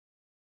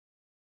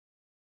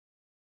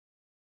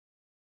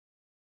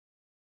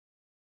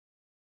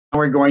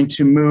we're going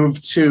to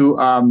move to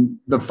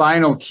the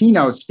final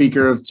keynote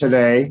speaker of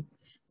today.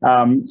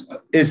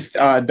 It's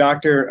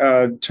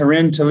Dr.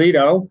 Tarin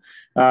Toledo.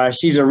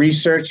 She's a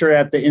researcher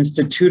at the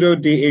Instituto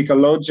de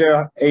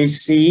Ecología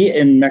A.C.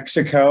 in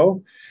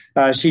Mexico.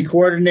 She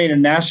coordinated a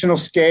national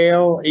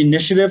scale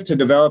initiative to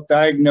develop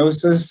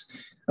diagnosis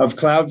of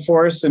cloud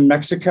forests in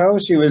Mexico.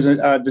 She was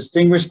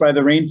distinguished by the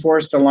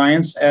Rainforest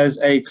Alliance as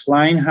a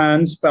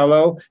Klein-Hans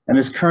Fellow and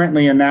is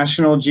currently a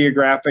National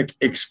Geographic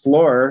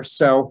Explorer.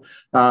 So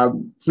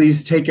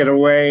please take it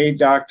away,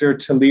 Dr.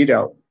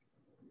 Toledo.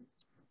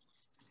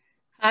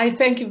 Hi,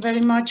 thank you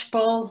very much,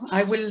 Paul.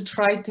 I will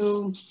try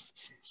to,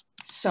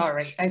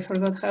 sorry, I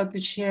forgot how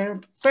to share.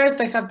 First,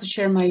 I have to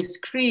share my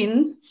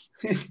screen.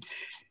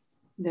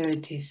 There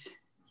it is.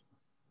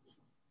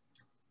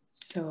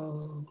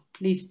 So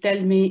please tell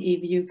me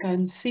if you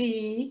can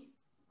see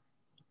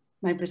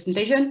my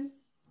presentation.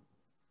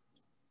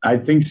 I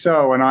think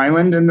so, an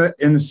island in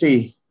the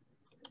sea.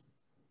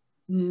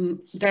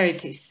 There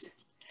it is.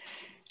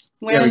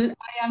 Well,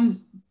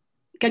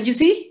 can you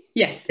see?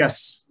 Yes.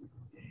 Yes.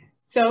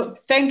 So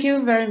thank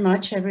you very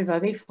much,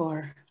 everybody,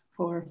 for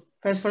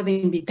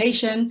the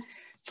invitation,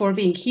 for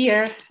being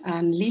here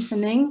and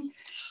listening.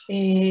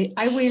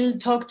 I will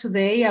talk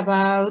today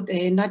about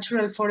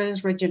natural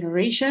forest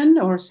regeneration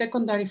or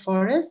secondary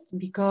forests,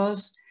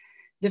 because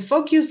the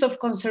focus of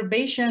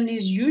conservation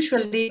is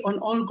usually on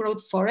old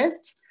growth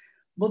forests,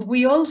 but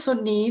we also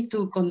need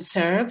to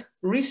conserve,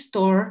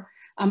 restore,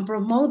 and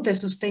promote the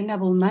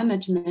sustainable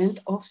management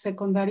of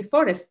secondary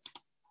forests.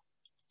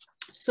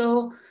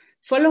 So,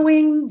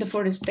 following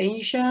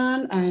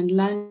deforestation and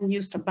land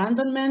use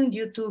abandonment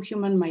due to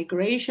human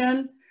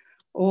migration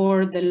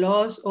or the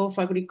loss of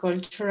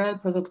agricultural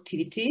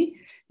productivity,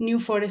 new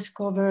forest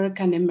cover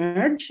can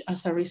emerge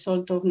as a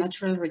result of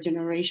natural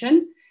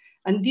regeneration.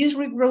 And this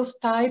regrowth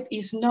type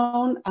is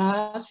known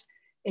as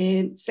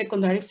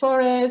secondary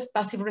forest,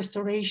 passive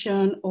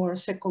restoration, or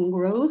second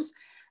growth.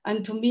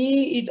 And to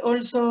me, it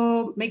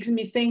also makes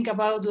me think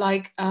about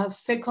like a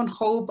second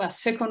hope, a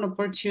second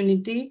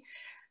opportunity.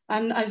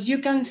 And as you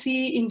can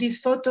see in these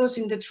photos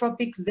in the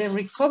tropics, the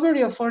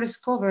recovery of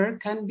forest cover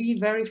can be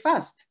very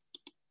fast.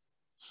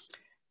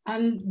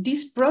 And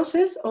this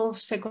process of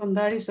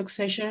secondary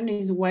succession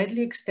is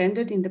widely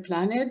extended in the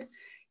planet.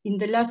 In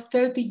the last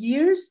 30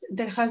 years,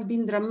 there has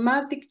been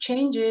dramatic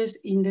changes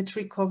in the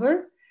tree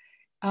cover.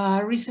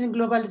 Recent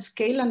global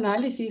scale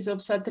analysis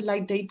of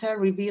satellite data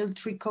revealed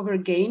tree cover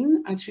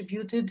gain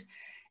attributed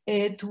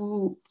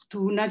to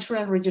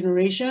natural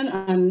regeneration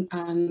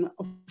and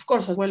of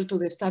course as well to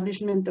the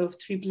establishment of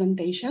tree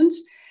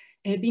plantations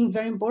being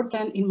very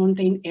important in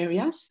montane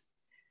areas.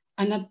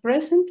 And at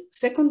present,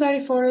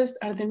 secondary forests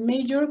are the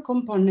major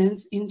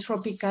components in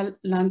tropical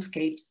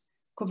landscapes,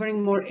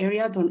 covering more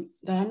area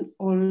than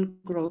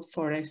old growth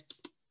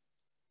forests.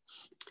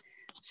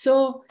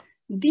 So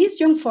these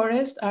young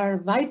forests are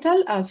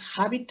vital as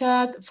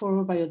habitat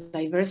for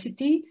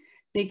biodiversity.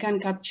 They can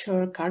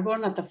capture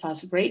carbon at a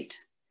fast rate.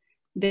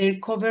 Their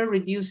cover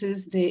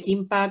reduces the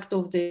impact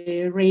of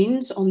the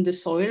rains on the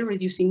soil,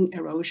 reducing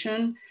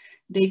erosion.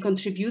 They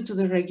contribute to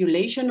the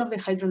regulation of the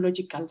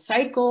hydrological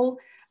cycle,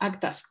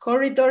 act as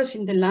corridors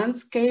in the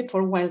landscape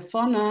for wild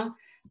fauna,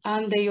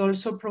 and they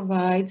also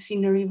provide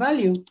scenery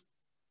value.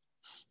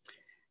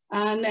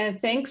 And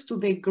thanks to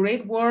the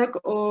great work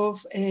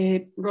of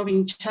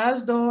Robin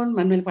Chasdon,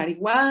 Manuel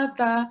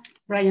Bariguata,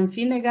 Brian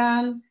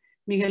Finnegan,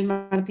 Miguel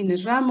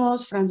Martinez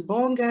Ramos, Franz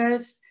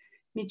Bongers,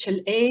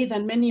 Mitchell Aid,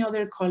 and many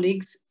other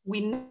colleagues,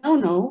 we now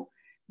know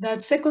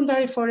that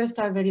secondary forests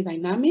are very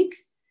dynamic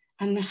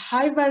and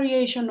high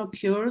variation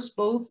occurs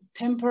both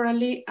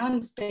temporally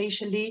and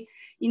spatially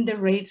in the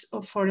rates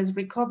of forest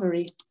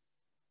recovery.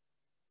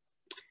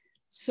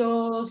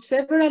 So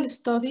several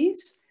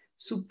studies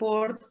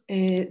support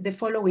the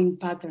following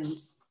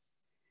patterns.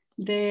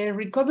 The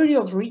recovery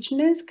of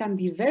richness can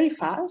be very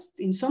fast,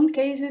 in some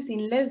cases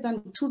in less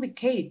than 2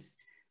 decades,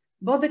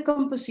 but the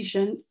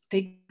composition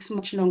takes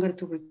much longer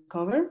to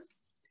recover.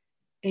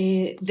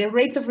 The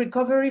rate of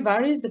recovery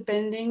varies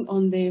depending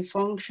on the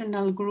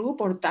functional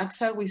group or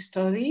taxa we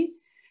study.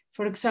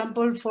 For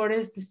example,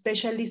 forest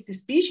specialist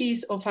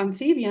species of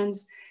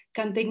amphibians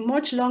can take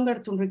much longer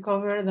to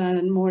recover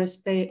than more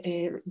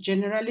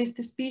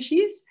generalist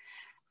species.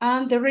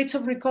 And the rates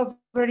of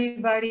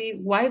recovery vary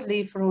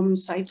widely from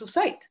site to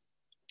site.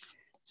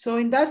 So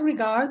in that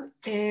regard,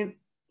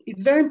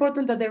 it's very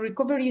important that the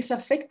recovery is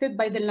affected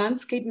by the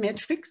landscape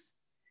metrics.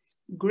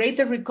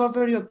 Greater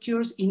recovery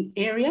occurs in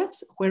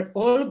areas where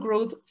all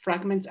growth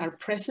fragments are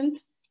present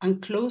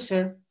and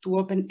closer to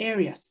open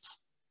areas.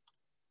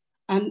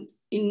 And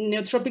in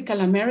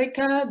Neotropical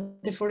America,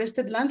 the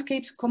forested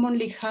landscapes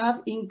commonly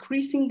have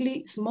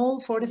increasingly small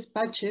forest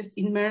patches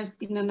immersed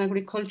in an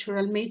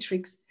agricultural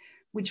matrix,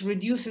 which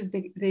reduces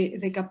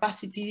the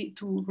capacity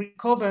to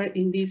recover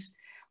in these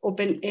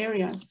open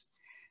areas.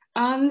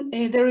 And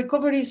the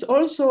recovery is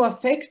also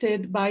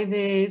affected by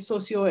the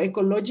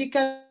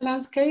socio-ecological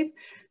landscape.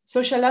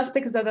 Social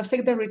aspects that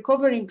affect the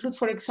recovery include,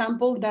 for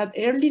example, that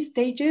early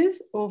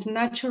stages of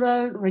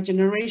natural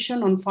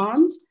regeneration on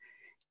farms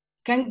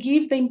can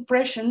give the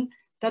impression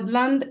that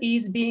land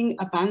is being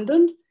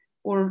abandoned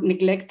or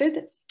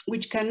neglected,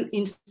 which can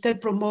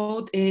instead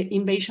promote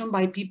invasion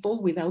by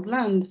people without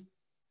land.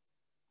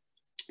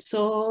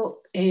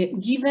 So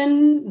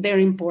given their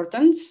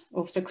importance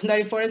of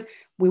secondary forests,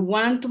 we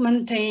want to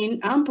maintain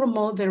and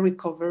promote their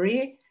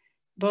recovery,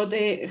 but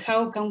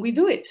how can we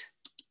do it?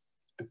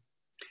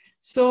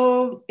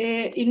 So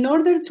in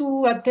order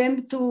to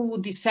attempt to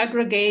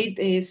disaggregate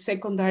a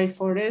secondary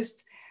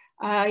forest,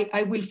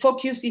 I will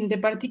focus in the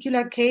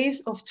particular case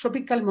of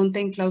tropical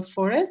montane cloud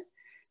forest,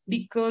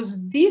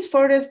 because these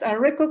forests are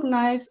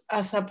recognized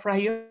as a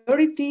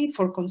priority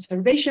for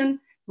conservation,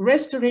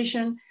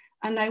 restoration,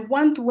 and I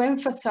want to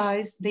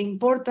emphasize the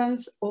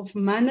importance of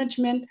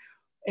management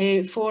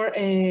for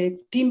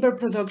timber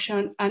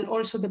production and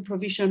also the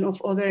provision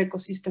of other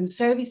ecosystem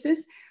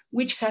services,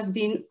 which has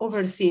been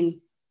overseen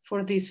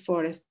for these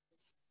forests.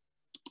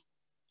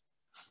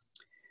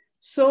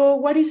 So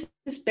what is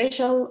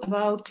special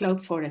about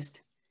cloud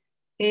forest?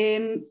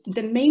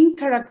 The main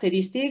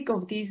characteristic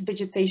of this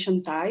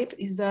vegetation type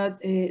is that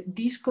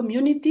these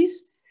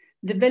communities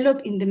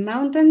develop in the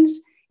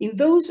mountains in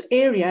those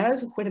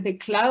areas where the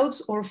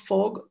clouds or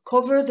fog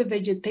cover the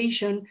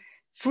vegetation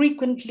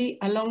frequently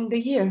along the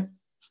year.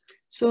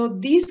 So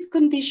these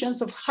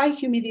conditions of high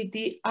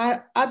humidity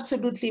are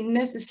absolutely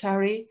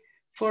necessary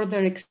for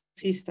their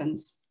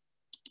existence.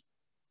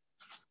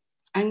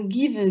 And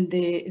given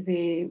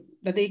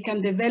that they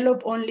can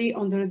develop only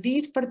under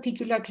these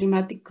particular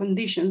climatic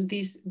conditions,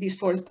 these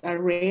forests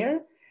are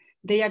rare,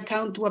 they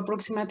account to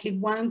approximately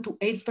 1 to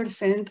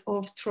 8%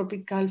 of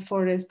tropical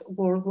forests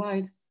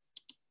worldwide.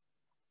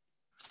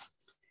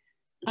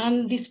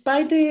 And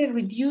despite the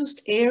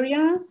reduced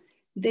area,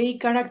 they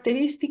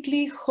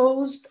characteristically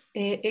host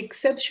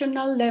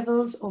exceptional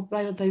levels of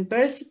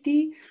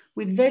biodiversity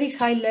with very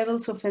high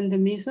levels of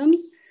endemisms.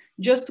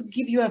 Just to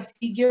give you a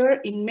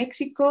figure, in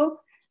Mexico,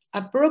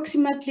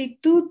 approximately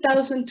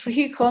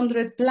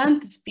 2,300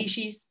 plant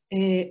species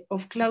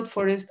of cloud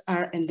forest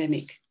are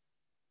endemic.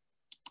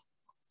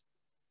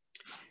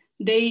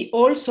 They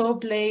also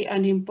play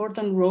an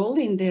important role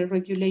in the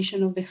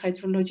regulation of the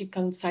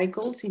hydrological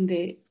cycles in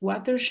the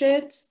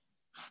watersheds.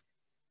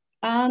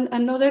 And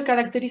another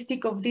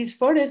characteristic of this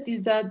forest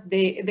is that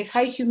the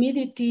high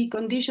humidity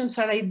conditions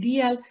are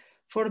ideal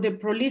for the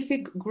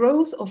prolific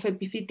growth of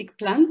epiphytic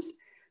plants,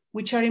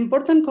 which are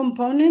important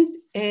components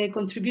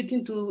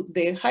contributing to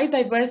the high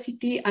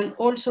diversity and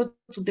also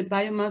to the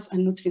biomass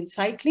and nutrient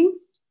cycling.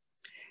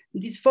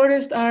 These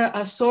forests are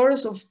a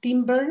source of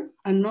timber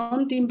and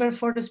non-timber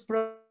forest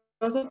products.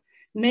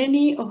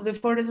 Many of the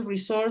forest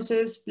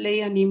resources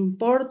play an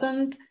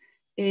important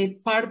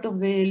part of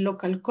the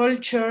local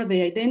culture,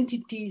 the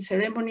identity,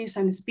 ceremonies,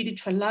 and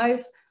spiritual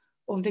life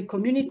of the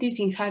communities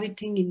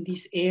inhabiting in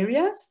these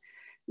areas,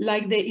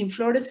 like the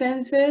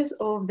inflorescences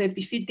of the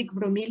epiphytic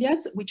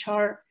bromeliads, which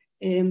are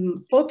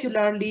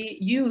popularly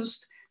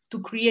used to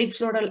create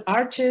floral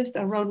arches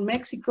around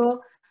Mexico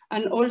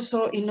and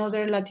also in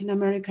other Latin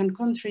American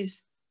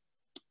countries.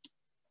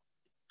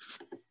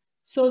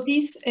 So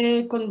these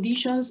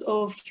conditions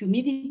of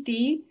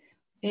humidity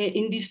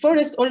in this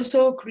forest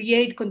also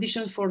create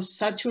conditions for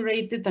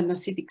saturated and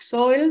acidic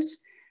soils,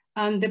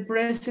 and the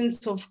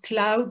presence of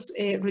clouds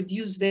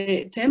reduce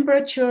the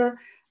temperature,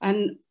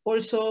 and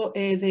also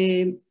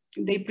they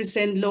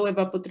present low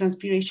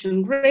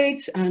evapotranspiration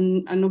rates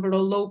and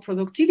overall low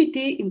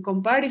productivity in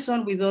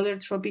comparison with other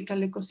tropical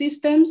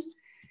ecosystems.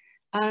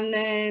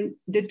 And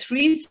the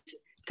trees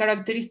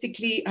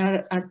characteristically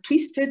are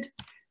twisted.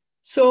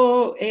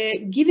 So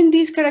given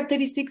these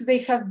characteristics, they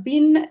have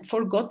been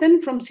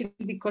forgotten from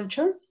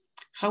silviculture.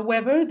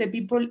 However, the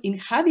people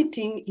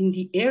inhabiting in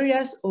the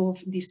areas of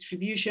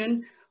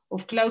distribution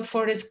of cloud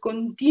forests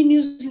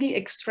continuously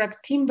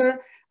extract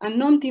timber and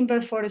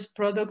non-timber forest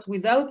products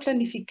without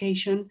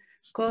planification,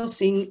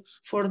 causing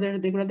further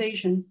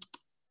degradation.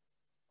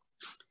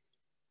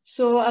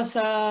 So as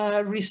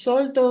a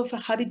result of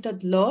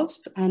habitat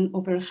loss and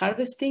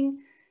overharvesting,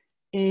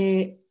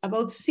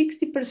 about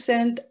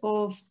 60%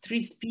 of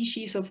tree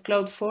species of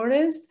cloud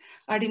forest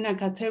are in a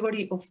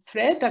category of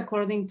threat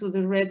according to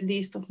the red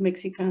list of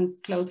Mexican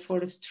cloud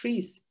forest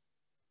trees.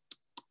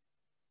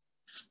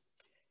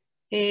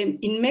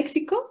 In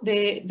Mexico,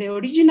 the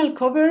original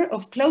cover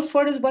of cloud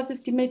forest was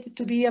estimated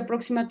to be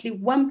approximately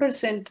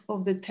 1%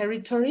 of the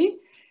territory.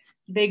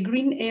 The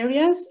green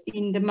areas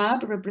in the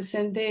map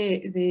represent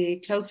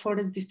the cloud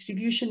forest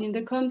distribution in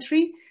the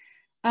country,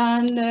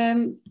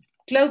 and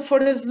cloud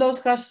forest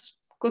loss has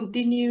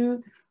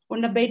continued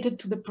unabated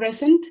to the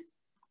present.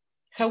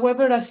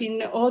 However, as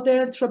in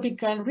other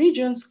tropical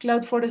regions,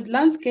 cloud forest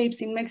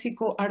landscapes in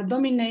Mexico are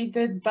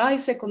dominated by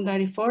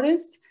secondary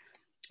forests.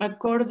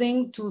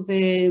 According to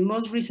the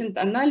most recent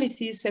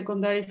analysis,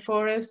 secondary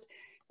forests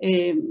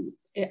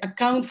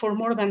account for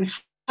more than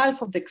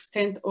half of the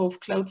extent of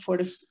cloud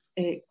forest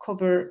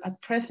cover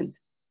at present.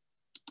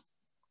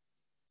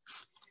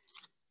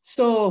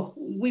 So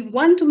we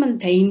want to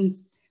maintain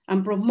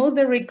and promote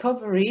the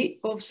recovery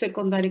of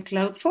secondary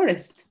cloud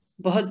forest,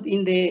 But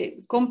in the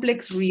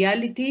complex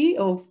reality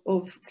of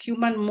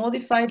human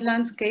modified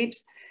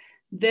landscapes,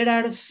 there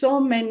are so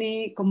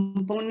many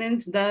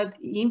components that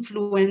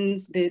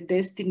influence the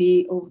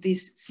destiny of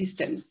these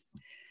systems.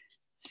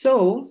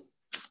 So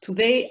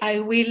today I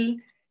will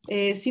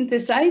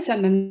synthesize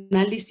an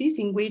analysis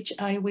in which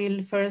I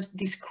will first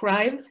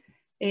describe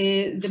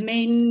the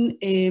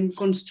main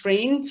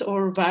constraints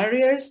or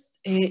barriers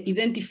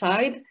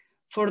identified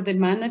for the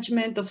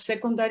management of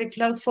secondary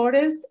cloud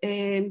forest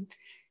in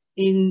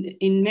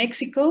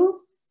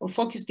Mexico, or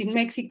focused in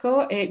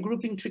Mexico,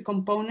 grouping three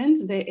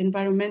components: the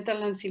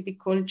environmental and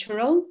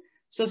silvicultural,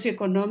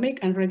 socioeconomic,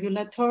 and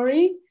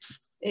regulatory.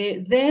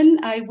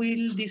 Then I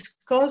will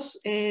discuss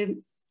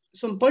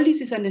some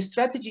policies and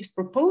strategies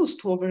proposed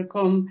to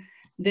overcome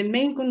the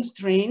main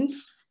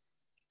constraints.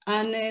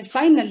 And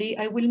finally,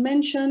 I will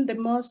mention the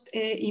most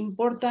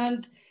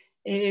important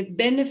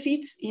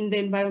benefits in the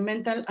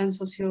environmental and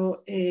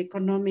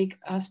socioeconomic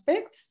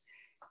aspects.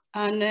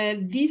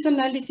 And this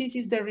analysis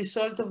is the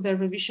result of the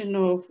revision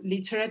of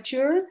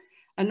literature,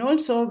 and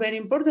also, very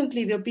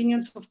importantly, the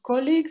opinions of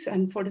colleagues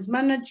and forest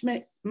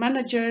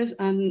managers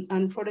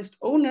and forest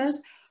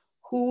owners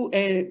who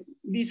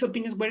these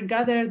opinions were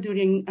gathered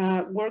during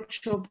a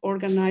workshop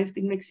organized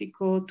in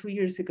Mexico 2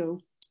 years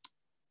ago.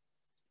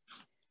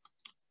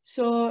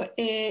 So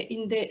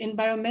in the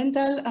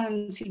environmental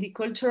and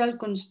silvicultural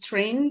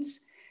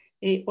constraints,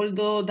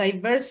 although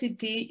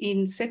diversity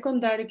in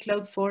secondary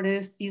cloud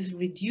forest is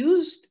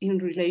reduced in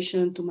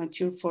relation to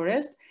mature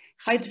forest,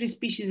 high-tree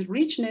species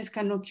richness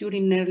can occur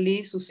in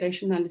early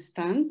successional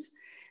stands.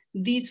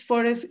 These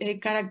forests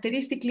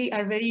characteristically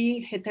are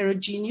very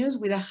heterogeneous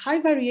with a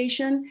high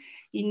variation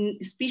in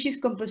species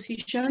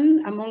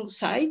composition among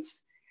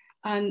sites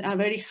and a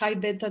very high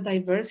beta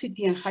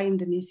diversity and high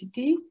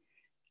endemicity.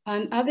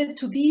 And added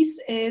to this,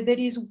 there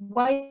is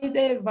wide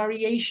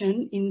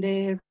variation in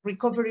the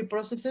recovery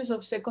processes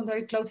of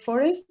secondary cloud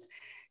forests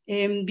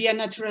via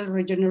natural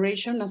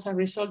regeneration as a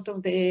result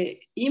of the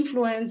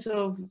influence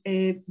of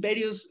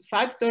various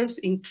factors,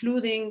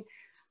 including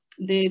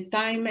the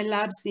time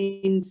elapsed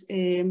since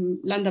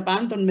land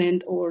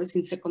abandonment or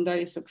since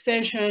secondary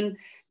succession,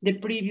 the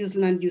previous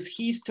land use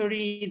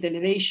history, the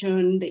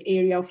elevation, the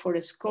area of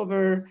forest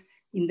cover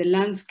in the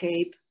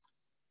landscape.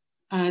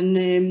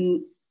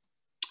 And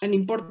an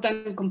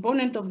important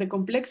component of the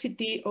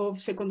complexity of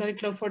secondary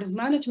cloud forest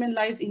management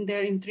lies in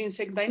their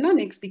intrinsic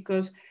dynamics,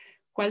 because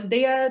while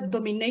they are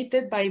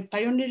dominated by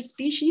pioneer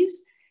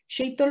species,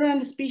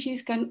 shade-tolerant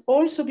species can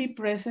also be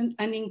present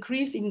and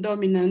increase in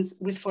dominance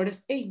with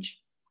forest age.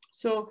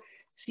 So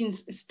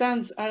since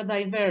stands are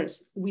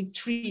diverse with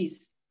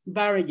trees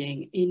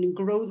varying in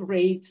growth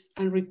rates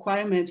and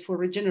requirements for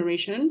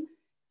regeneration,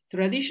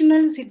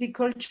 traditional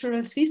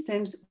silvicultural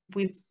systems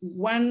with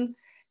one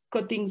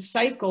cutting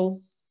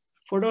cycle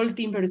for all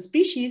timber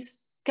species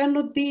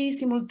cannot be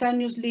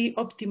simultaneously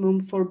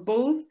optimum for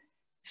both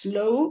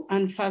slow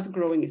and fast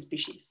growing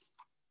species.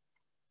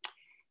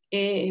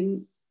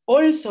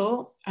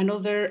 Also,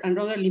 another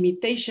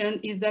limitation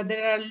is that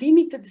there are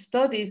limited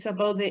studies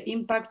about the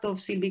impact of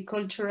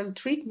silvicultural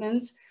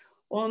treatments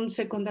on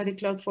secondary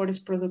cloud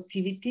forest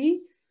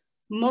productivity.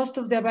 Most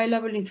of the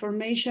available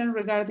information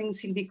regarding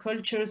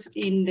silvicultures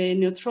in the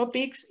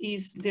neotropics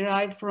is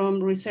derived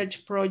from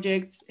research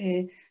projects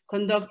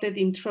conducted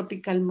in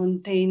tropical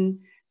montane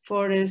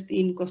forest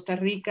in Costa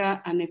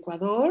Rica and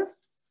Ecuador.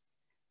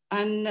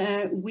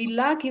 And we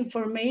lack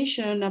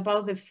information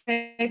about the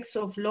effects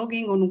of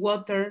logging on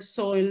water,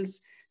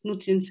 soils,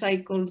 nutrient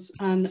cycles,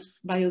 and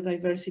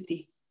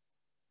biodiversity.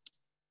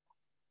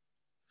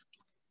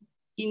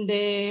 In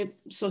the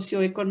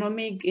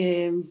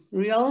socioeconomic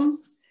realm,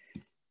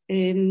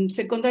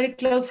 secondary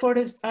cloud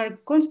forests are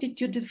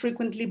constituted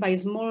frequently by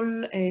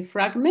small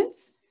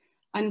fragments,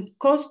 and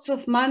costs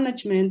of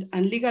management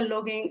and legal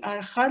logging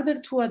are harder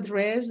to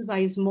address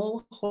by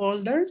small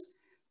holders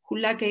who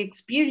lack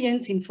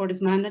experience in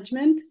forest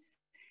management.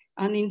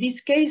 And in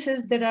these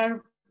cases, there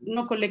are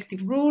no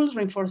collective rules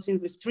reinforcing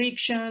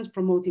restrictions,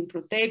 promoting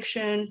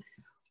protection,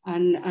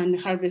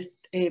 and harvest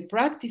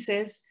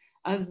practices,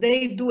 as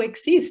they do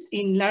exist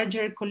in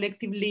larger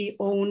collectively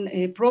owned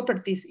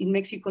properties in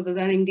Mexico that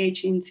are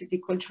engaged in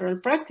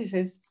silvicultural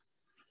practices.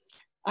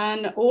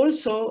 And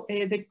also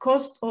the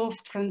cost of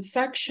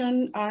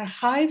transaction are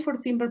high for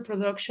timber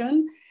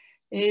production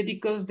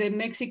because the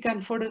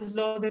Mexican forest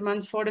law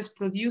demands forest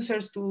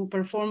producers to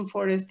perform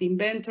forest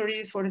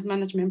inventories, forest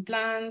management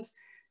plans,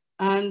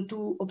 and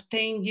to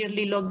obtain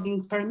yearly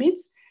logging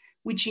permits,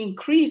 which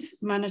increase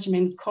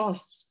management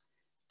costs.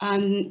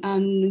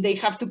 And they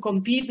have to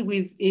compete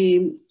with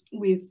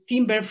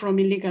timber from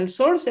illegal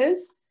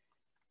sources,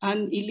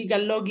 and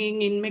illegal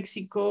logging in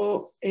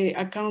Mexico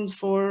accounts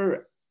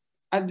for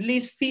at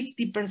least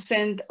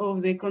 50%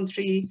 of the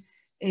country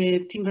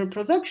timber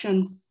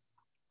production.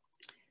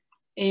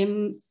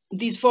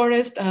 These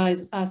forests,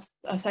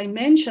 as I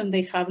mentioned,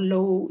 they have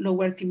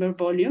lower timber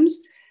volumes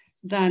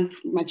than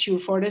mature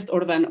forest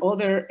or than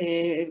other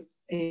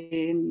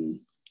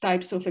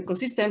types of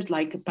ecosystems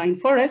like pine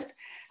forest.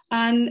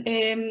 And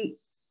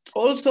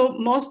Also,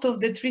 most of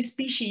the tree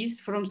species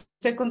from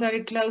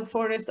secondary cloud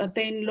forest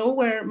attain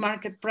lower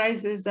market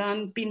prices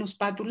than Pinus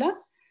patula,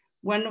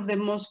 one of the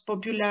most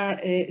popular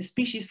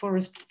species for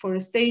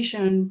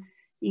forestation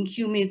in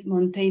humid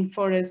montane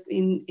forests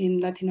in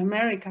Latin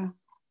America.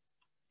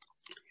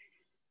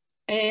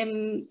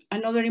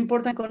 Another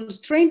important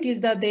constraint is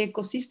that the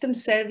ecosystem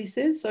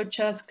services, such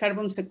as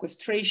carbon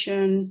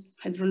sequestration,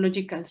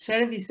 hydrological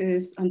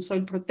services, and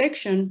soil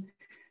protection,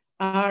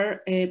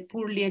 are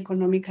poorly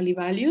economically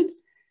valued,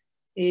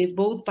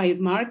 both by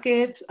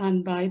markets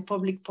and by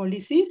public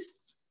policies.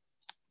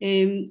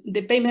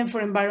 The payment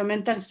for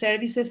environmental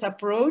services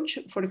approach,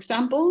 for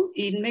example,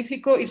 in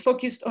Mexico is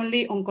focused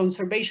only on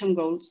conservation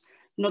goals,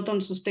 not on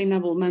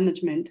sustainable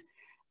management.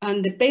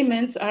 And the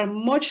payments are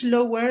much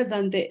lower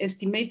than the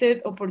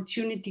estimated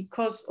opportunity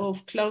cost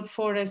of cloud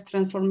forest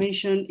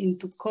transformation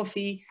into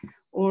coffee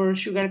or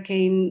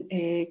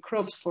sugarcane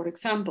crops, for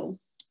example.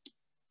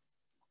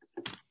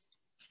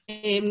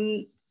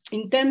 In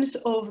terms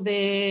of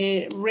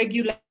the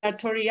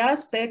regulatory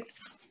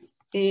aspects,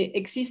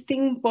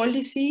 existing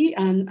policy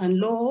and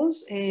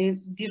laws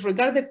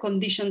disregard the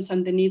conditions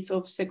and the needs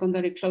of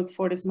secondary cloud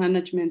forest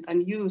management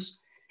and use.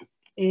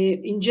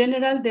 In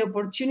general, the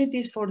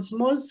opportunities for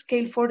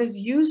small-scale forest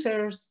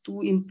users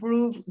to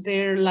improve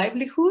their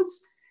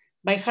livelihoods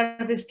by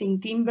harvesting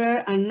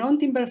timber and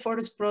non-timber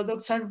forest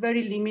products are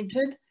very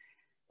limited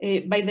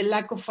by the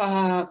lack of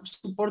a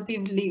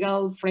supportive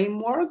legal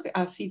framework,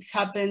 as it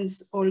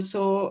happens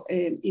also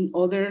in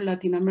other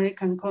Latin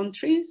American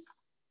countries.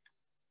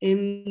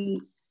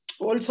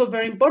 Also,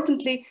 very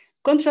importantly,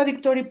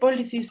 contradictory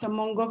policies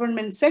among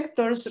government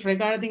sectors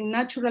regarding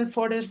natural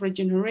forest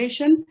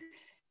regeneration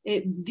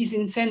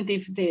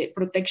disincentive the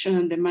protection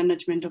and the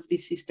management of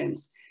these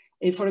systems.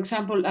 For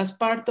example, as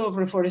part of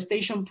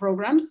reforestation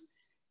programs,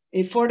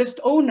 forest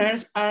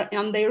owners are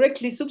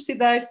indirectly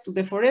subsidized to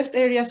the forest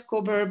areas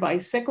covered by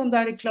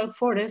secondary cloud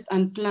forest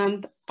and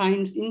plant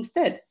pines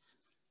instead.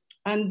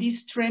 And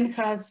this trend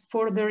has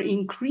further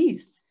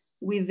increased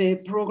with the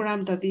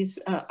program that is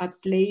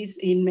at place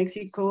in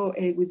Mexico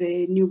with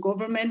the new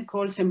government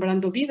called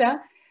Sembrando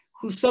Vida,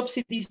 whose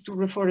subsidies to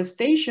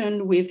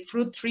reforestation with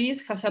fruit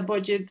trees has a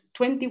budget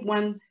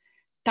 21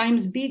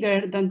 times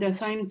bigger than the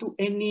assigned to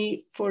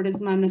any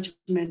forest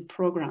management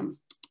program.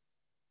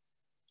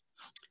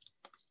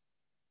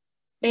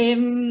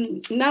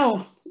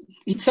 Now,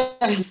 it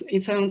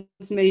sounds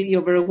maybe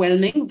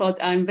overwhelming, but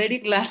I'm very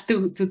glad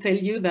to tell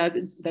you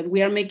that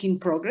we are making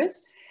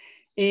progress.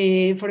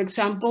 For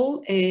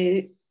example,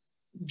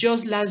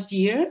 just last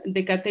year,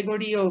 the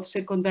category of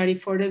secondary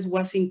forest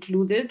was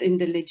included in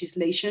the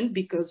legislation,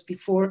 because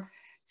before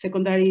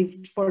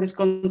secondary forest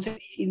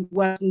concept, it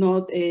was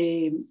not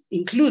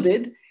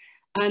included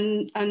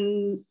and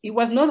it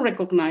was not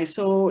recognized.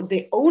 So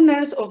the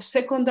owners of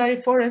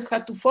secondary forests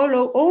had to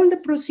follow all the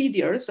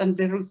procedures and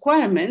the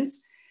requirements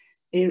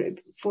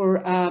for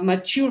a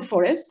mature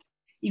forest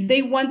if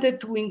they wanted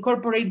to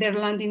incorporate their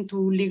land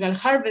into legal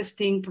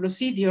harvesting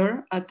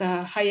procedure at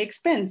a high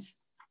expense.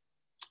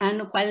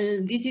 And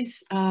while this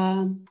is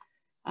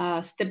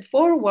a step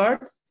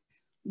forward,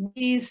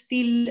 we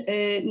still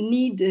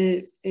need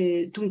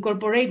to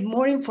incorporate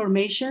more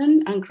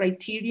information and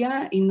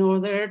criteria in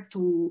order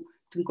to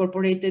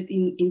incorporate it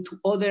into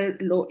other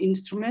law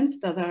instruments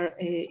that are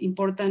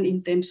important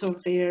in terms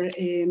of their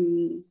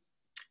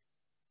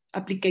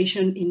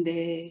application in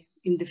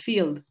the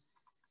field.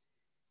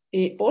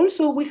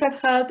 Also, we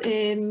have had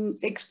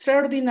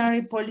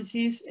extraordinary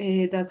policies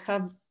that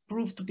have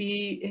proved to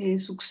be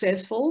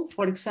successful.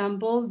 For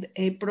example,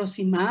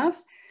 Prosimaf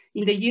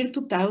in the year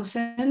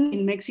 2000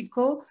 in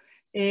Mexico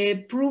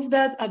proved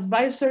that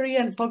advisory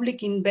and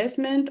public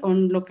investment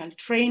on local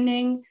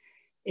training,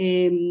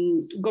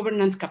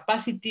 governance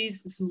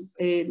capacities,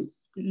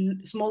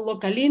 small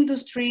local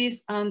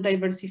industries, and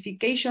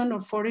diversification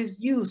of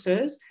forest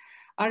users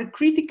are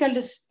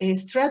critical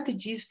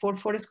strategies for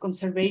forest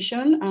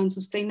conservation and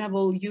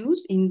sustainable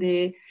use in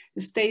the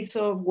states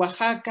of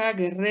Oaxaca,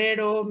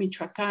 Guerrero,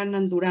 Michoacán,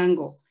 and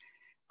Durango.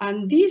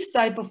 And this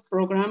type of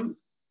program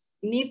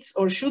needs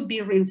or should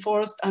be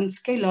reinforced and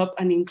scale up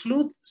and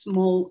include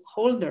small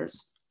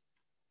holders.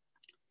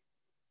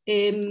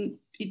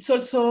 It's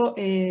also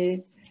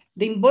the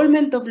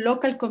involvement of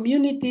local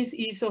communities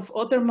is of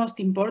uttermost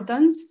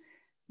importance,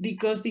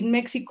 because in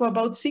Mexico,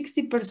 about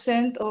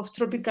 60% of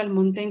tropical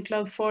montane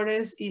cloud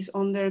forest is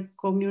under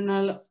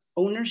communal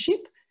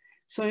ownership.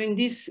 So in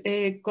this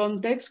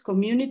context,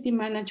 community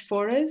managed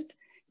forests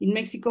in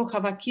Mexico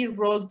have a key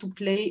role to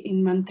play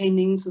in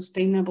maintaining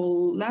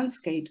sustainable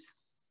landscapes.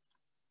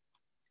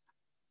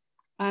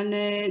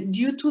 And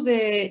due to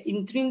the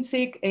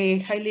intrinsic,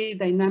 highly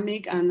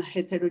dynamic and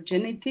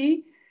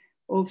heterogeneity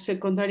of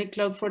secondary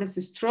cloud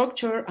forest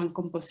structure and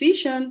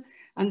composition,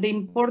 and the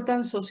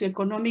important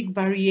socioeconomic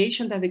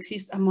variation that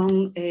exists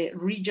among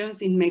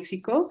regions in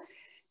Mexico,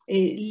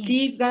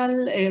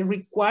 legal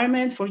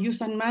requirements for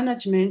use and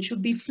management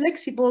should be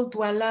flexible to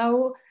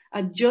allow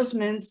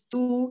adjustments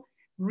to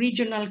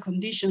regional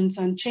conditions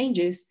and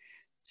changes.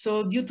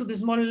 So due to the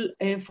small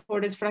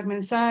forest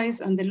fragment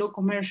size and the low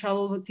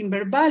commercial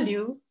timber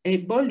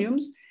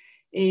volumes,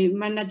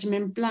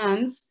 management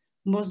plans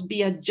must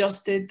be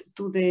adjusted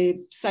to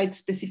the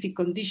site-specific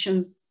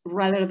conditions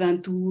rather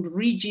than to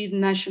rigid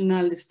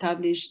national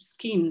established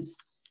schemes.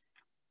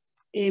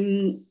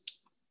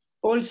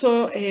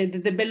 Also,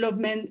 the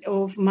development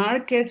of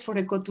markets for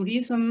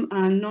ecotourism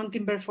and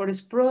non-timber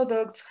forest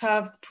products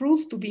have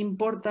proved to be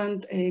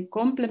important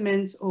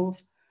complements of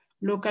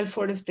local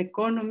forest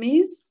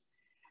economies.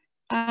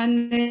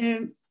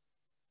 And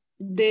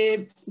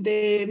to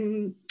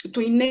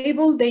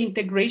enable the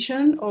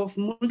integration of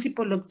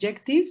multiple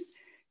objectives,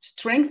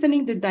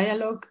 strengthening the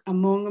dialogue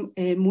among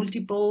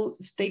multiple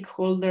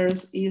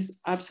stakeholders is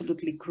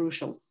absolutely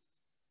crucial.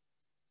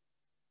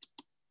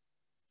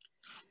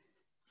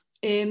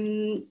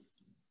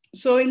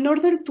 So in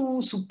order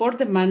to support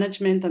the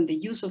management and the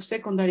use of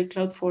secondary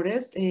cloud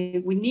forest,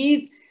 we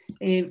need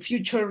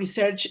future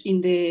research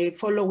in the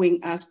following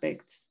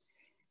aspects.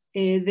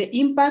 The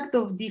impact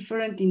of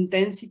different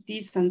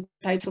intensities and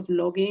types of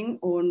logging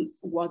on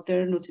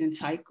water, nutrient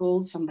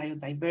cycles, and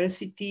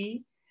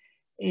biodiversity.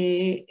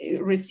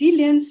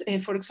 Resilience,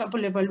 for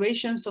example,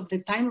 evaluations of the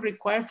time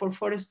required for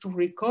forests to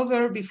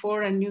recover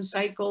before a new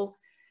cycle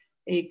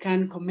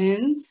can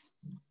commence.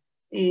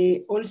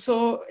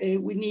 Also,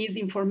 we need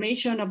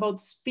information about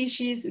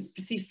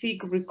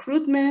species-specific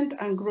recruitment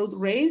and growth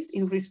rates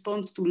in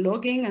response to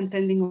logging and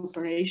tending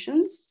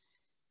operations.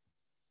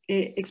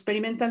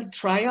 Experimental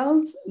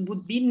trials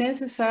would be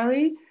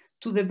necessary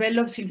to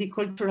develop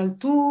silvicultural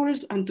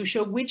tools and to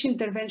show which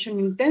intervention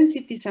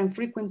intensities and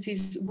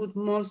frequencies would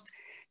most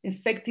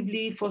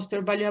effectively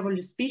foster valuable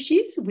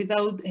species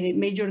without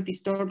major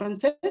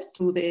disturbances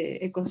to the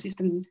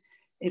ecosystem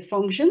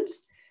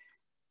functions.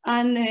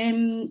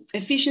 And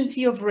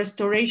efficiency of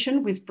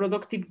restoration with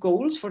productive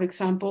goals, for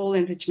example,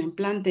 enrichment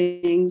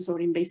plantings or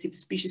invasive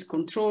species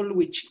control,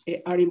 which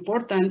are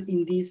important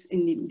in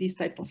this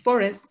type of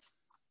forests.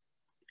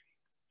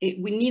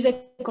 We need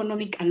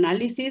economic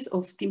analysis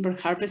of timber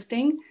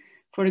harvesting.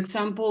 For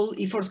example,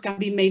 efforts can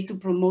be made to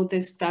promote the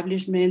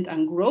establishment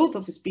and growth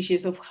of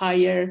species of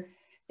higher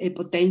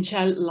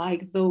potential,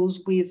 like those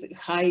with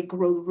high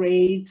growth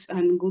rates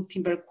and good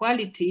timber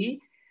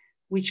quality,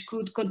 which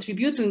could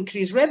contribute to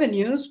increased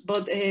revenues,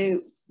 but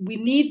we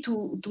need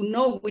to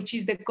know which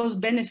is the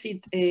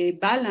cost-benefit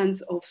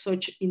balance of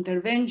such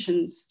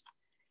interventions.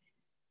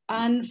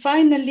 And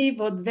finally,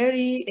 but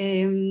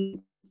very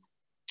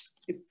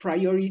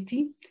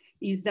priority,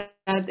 is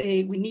that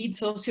we need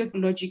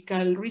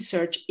socio-ecological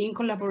research in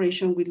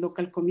collaboration with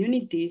local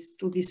communities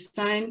to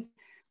design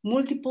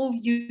multiple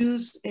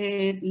use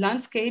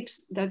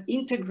landscapes that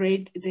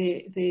integrate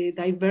the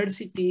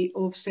diversity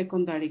of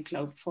secondary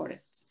cloud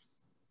forests.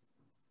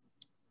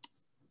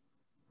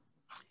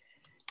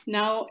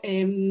 Now,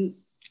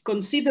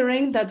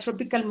 considering that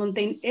tropical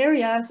montane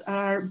areas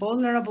are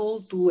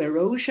vulnerable to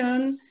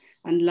erosion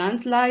and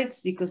landslides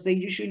because they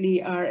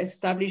usually are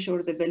established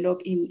or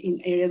developed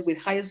in areas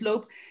with high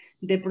slope,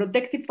 the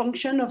protective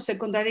function of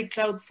secondary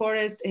cloud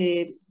forest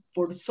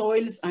for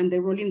soils and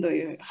the role in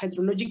the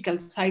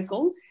hydrological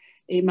cycle,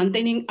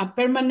 maintaining a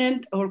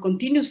permanent or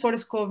continuous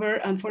forest cover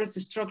and forest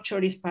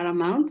structure is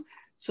paramount.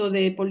 So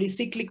the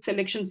polycyclic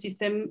selection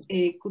system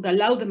could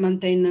allow the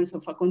maintenance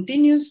of a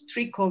continuous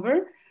tree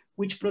cover,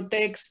 which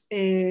protects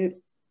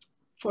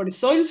for the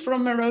soils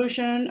from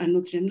erosion and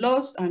nutrient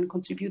loss and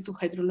contribute to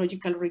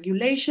hydrological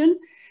regulation,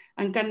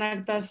 and can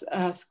act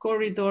as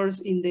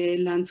corridors in the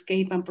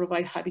landscape and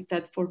provide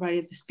habitat for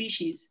varied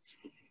species.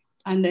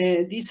 And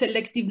this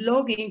selective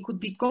logging could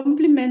be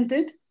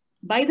complemented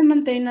by the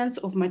maintenance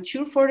of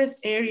mature forest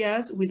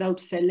areas without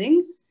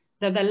felling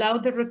that allow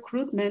the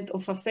recruitment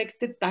of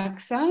affected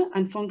taxa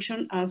and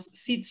function as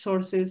seed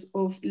sources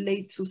of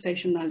late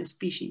successional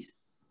species.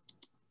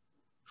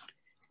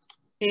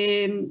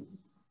 In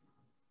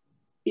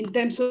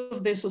terms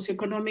of the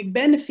socioeconomic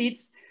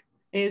benefits,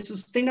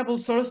 sustainable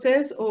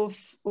sources of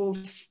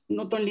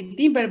not only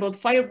timber, but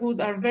firewood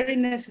are very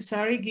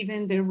necessary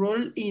given their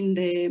role in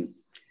the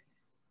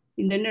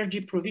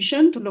energy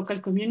provision to local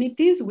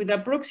communities, with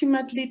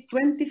approximately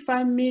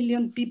 25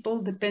 million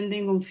people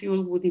depending on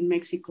fuel wood in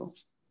Mexico.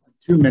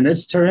 2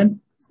 minutes, Tarin.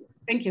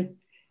 Thank you.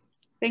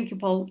 Thank you,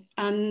 Paul.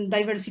 And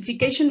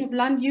diversification of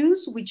land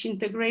use, which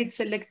integrates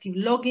selective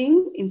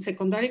logging in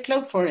secondary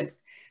cloud forest,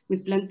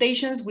 with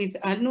plantations with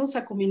Alnus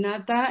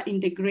acuminata in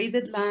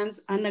degraded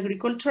lands and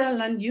agricultural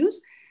land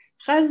use,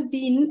 has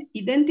been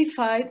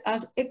identified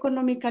as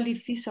economically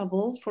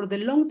feasible for the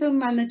long-term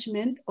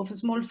management of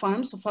small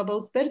farms of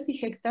about 30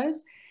 hectares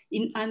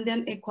in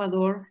Andean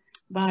Ecuador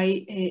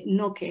by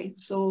NOCE.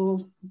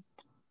 So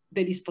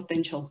there is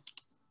potential.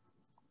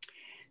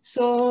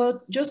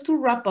 So just to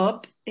wrap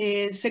up,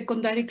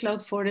 secondary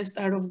cloud forests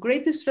are of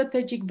great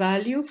strategic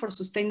value for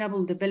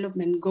sustainable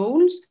development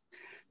goals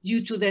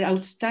due to their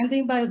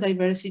outstanding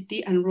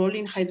biodiversity and role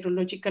in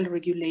hydrological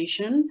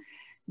regulation.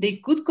 They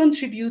could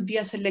contribute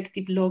via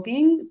selective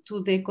logging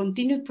to the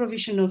continued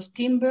provision of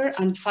timber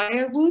and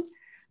firewood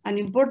an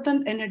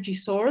important energy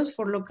source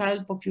for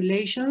local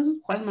populations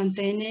while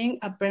maintaining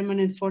a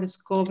permanent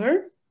forest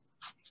cover,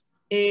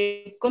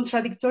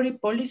 contradictory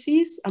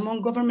policies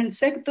among government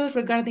sectors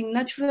regarding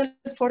natural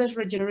forest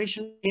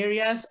regeneration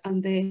areas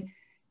and the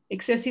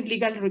excessive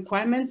legal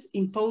requirements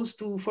imposed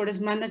to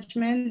forest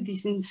management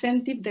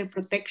disincentive their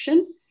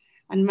protection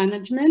and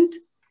management.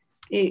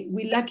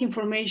 We lack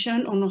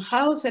information on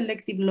how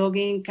selective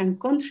logging can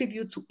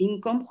contribute to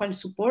income while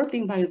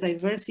supporting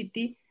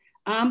biodiversity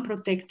and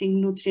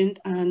protecting nutrient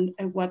and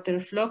water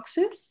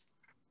fluxes.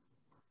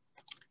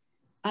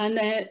 And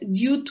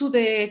due to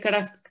the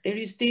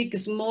characteristic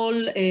small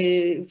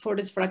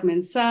forest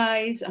fragment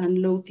size and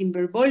low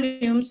timber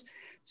volumes,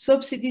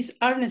 subsidies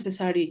are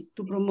necessary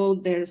to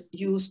promote their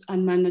use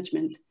and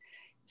management.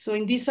 So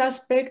in this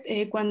aspect,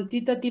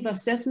 quantitative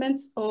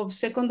assessments of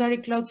secondary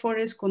cloud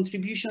forest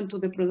contribution to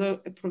the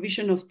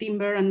provision of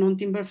timber and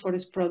non-timber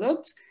forest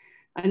products,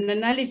 an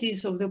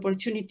analysis of the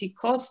opportunity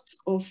costs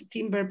of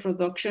timber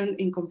production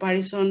in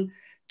comparison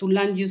to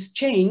land use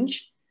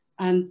change,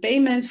 and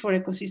payments for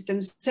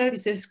ecosystem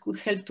services could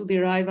help to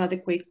derive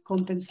adequate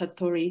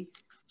compensatory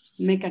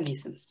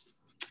mechanisms.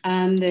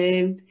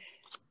 And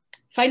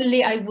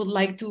finally, I would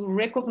like to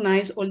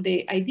recognize all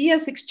the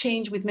ideas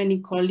exchanged with many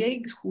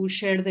colleagues who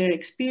share their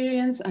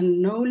experience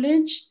and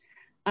knowledge.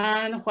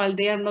 And while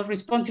they are not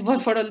responsible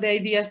for all the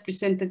ideas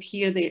presented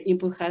here, their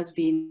input has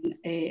been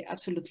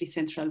absolutely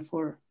central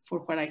for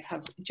what I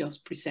have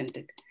just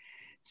presented.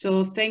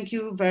 So thank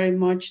you very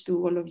much to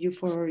all of you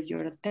for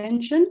your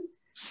attention.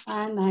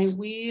 And I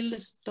will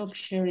stop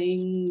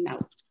sharing now.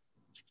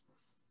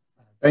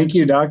 Thank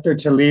you, Dr.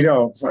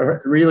 Toledo,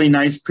 for a really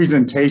nice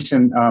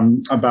presentation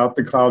about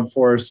the cloud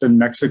forests in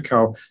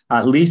Mexico.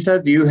 Lisa,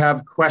 do you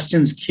have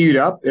questions queued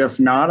up? If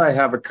not, I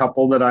have a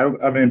couple that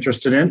I'm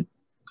interested in.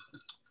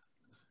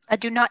 I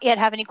do not yet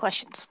have any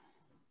questions.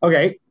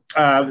 Okay,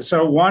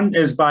 so one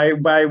is by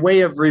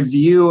way of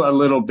review a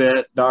little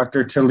bit,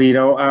 Dr.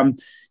 Toledo.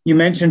 You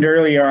mentioned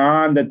earlier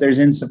on that there's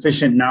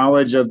insufficient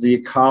knowledge of the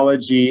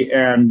ecology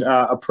and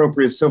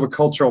appropriate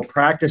silvicultural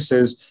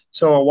practices.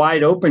 So a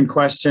wide open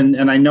question,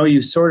 and I know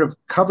you sort of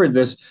covered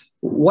this,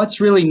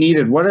 what's really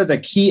needed? What are the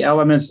key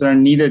elements that are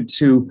needed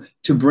to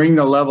bring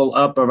the level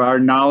up of our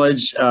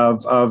knowledge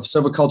of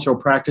silvicultural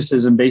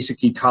practices and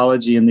basic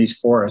ecology in these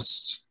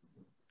forests?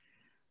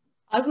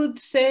 I would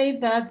say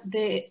that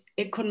the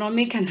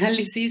economic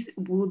analysis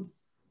would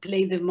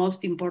play the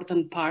most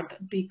important part,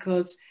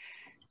 because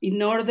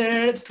in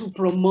order to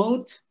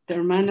promote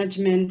their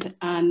management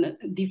and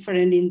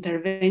different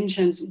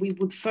interventions, we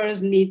would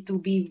first need to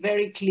be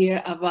very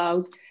clear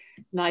about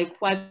like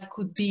what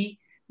could be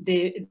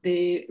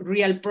the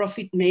real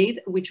profit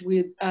made, which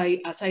would,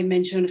 as I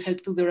mentioned,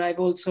 help to derive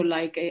also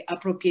like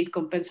appropriate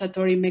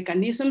compensatory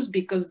mechanisms,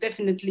 because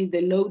definitely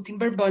the low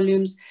timber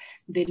volumes,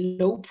 the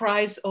low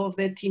price of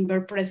the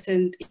timber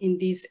present in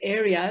these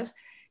areas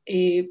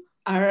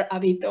are a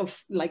bit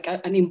of like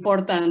an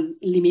important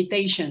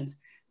limitation.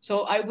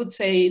 So I would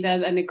say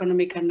that an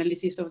economic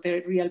analysis of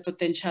the real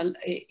potential,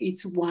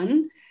 it's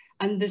one.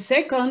 And the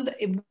second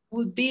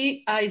would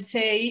be, I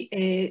say,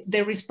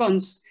 the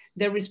response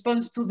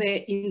to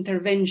the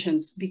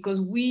interventions, because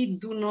we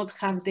do not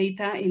have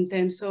data in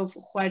terms of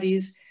what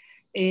is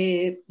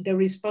the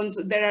response.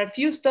 There are a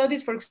few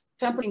studies, for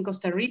example, in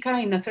Costa Rica,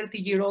 in a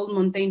 30-year-old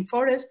montane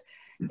forest,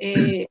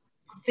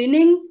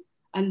 thinning,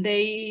 and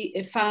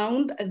they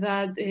found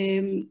that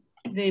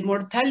the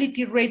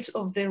mortality rates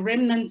of the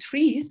remnant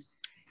trees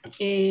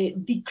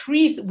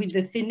decrease with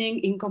the thinning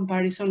in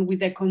comparison with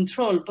the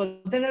control.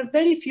 But there are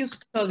very few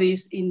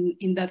studies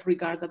in that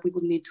regard that we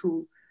would need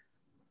to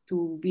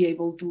be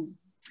able to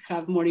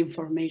have more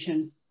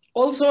information.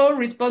 Also,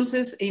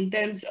 responses in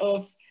terms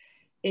of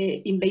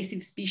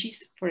invasive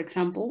species, for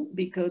example,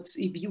 because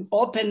if you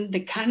open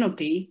the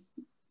canopy,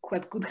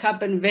 what could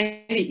happen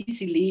very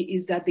easily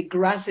is that the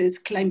grasses,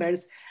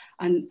 climbers,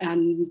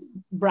 and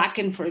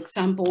bracken, for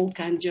example,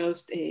 can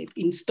just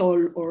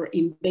install or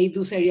invade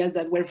those areas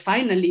that were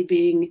finally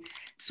being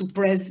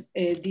suppressed,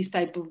 this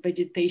type of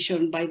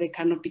vegetation by the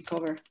canopy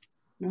cover.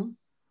 No?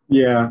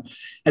 Yeah,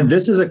 and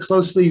this is a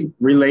closely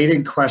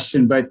related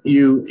question, but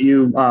you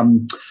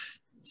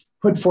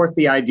put forth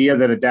the idea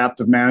that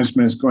adaptive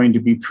management is going to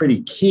be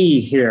pretty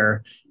key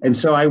here. And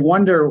so I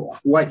wonder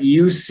what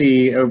you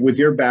see with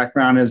your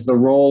background as the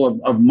role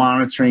of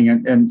monitoring,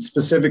 and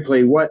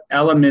specifically what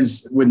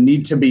elements would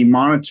need to be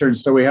monitored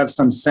so we have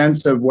some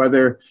sense of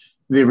whether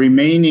the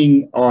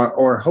remaining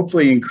or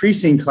hopefully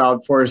increasing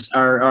cloud forests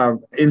are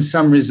in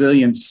some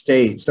resilient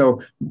state. So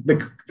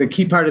the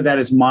key part of that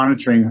is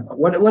monitoring.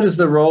 What is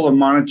the role of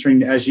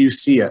monitoring as you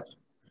see it?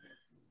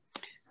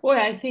 Well,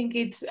 I think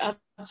it's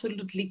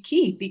absolutely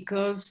key,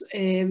 because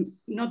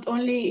not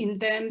only in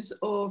terms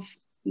of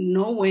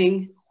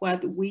knowing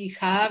what we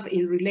have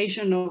in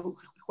relation of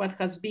what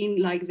has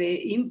been like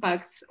the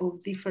impacts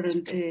of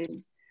different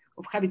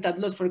of habitat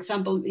loss, for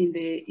example, in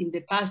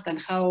the past, and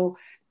how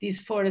these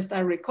forests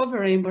are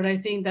recovering, but I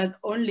think that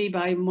only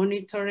by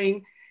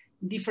monitoring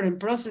different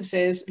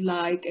processes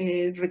like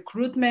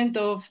recruitment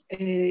of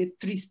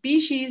tree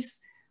species,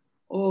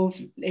 of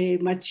a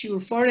mature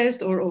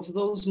forest or of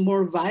those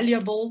more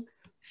valuable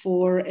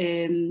for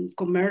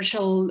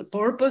commercial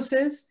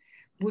purposes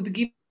would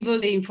give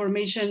us the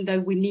information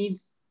that we need.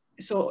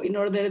 So in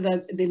order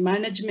that the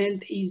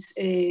management is,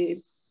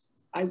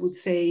 I would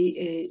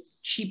say,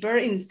 cheaper,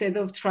 instead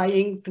of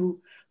trying to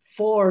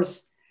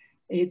force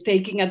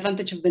taking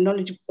advantage of the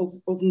knowledge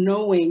of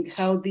knowing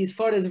how these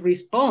forests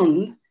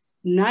respond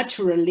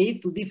naturally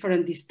to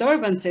different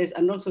disturbances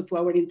and also to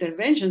our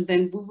intervention,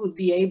 then we would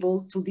be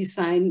able to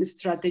design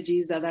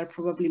strategies that are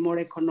probably more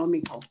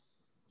economical.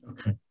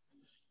 Okay.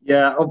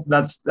 Yeah,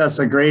 that's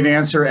a great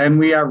answer. And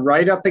we are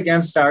right up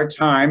against our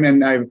time.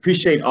 And I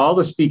appreciate all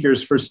the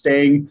speakers for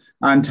staying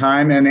on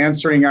time and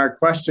answering our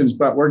questions.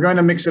 But we're going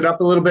to mix it up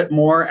a little bit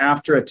more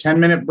after a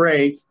 10-minute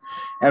break.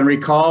 And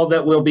recall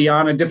that we'll be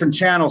on a different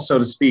channel, so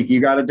to speak.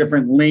 You got a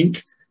different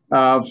link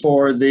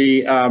for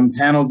the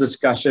panel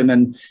discussion.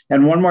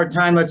 And one more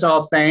time, let's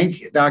all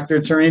thank Dr.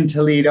 Tarin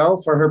Toledo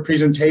for her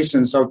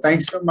presentation. So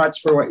thanks so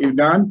much for what you've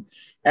done.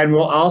 And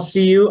we'll all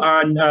see you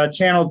on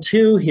channel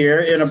 2 here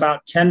in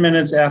about 10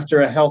 minutes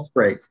after a health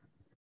break.